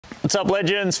What's up,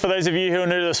 legends? For those of you who are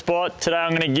new to the sport, today I'm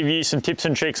going to give you some tips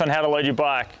and tricks on how to load your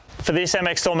bike. For this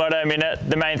MXstore MotoMinute,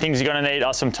 the main things you're going to need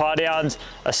are some tie downs,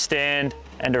 a stand,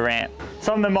 and a ramp.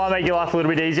 Something that might make your life a little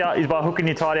bit easier is by hooking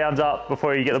your tie downs up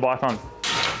before you get the bike on.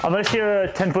 Unless you're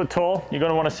 10 foot tall, you're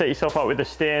going to want to set yourself up with a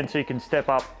stand so you can step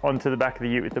up onto the back of the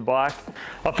ute with the bike.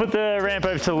 I put the ramp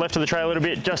over to the left of the tray a little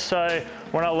bit just so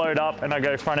when I load up and I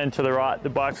go front end to the right, the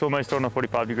bike's almost on a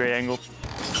 45-degree angle.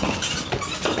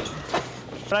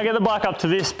 When I get the bike up to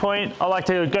this point, I like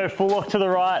to go full lock to the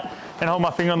right and hold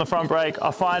my finger on the front brake.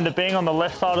 I find that being on the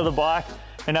left side of the bike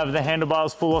and having the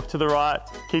handlebars full lock to the right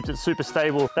keeps it super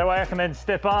stable. That way I can then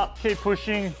step up, keep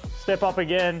pushing, step up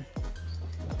again.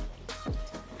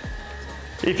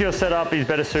 If your setup is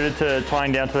better suited to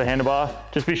tying down to the handlebar,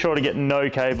 just be sure to get no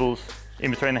cables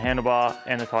in between the handlebar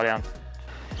and the tie down.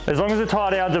 As long as the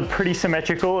tie downs are pretty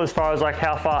symmetrical as far as like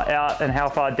how far out and how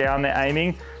far down they're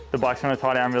aiming, the bike's going to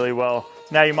tie down really well.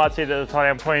 Now you might see that the tie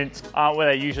down points aren't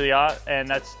where they usually are, and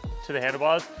that's to the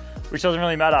handlebars, which doesn't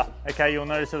really matter. Okay, you'll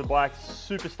notice that the bike's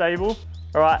super stable,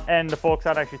 all right, and the forks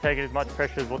aren't actually taking as much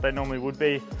pressure as what they normally would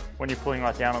be when you're pulling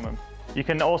right down on them. You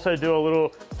can also do a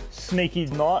little sneaky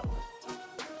knot,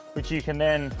 which you can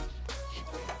then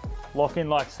lock in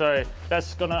like so.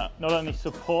 That's gonna not only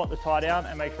support the tie down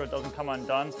and make sure it doesn't come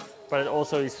undone, but it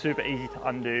also is super easy to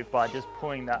undo by just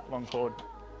pulling that long cord.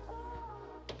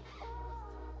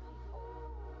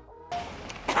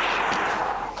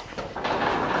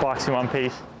 Bike's in one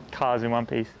piece, car's in one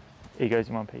piece, ego's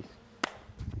in one piece.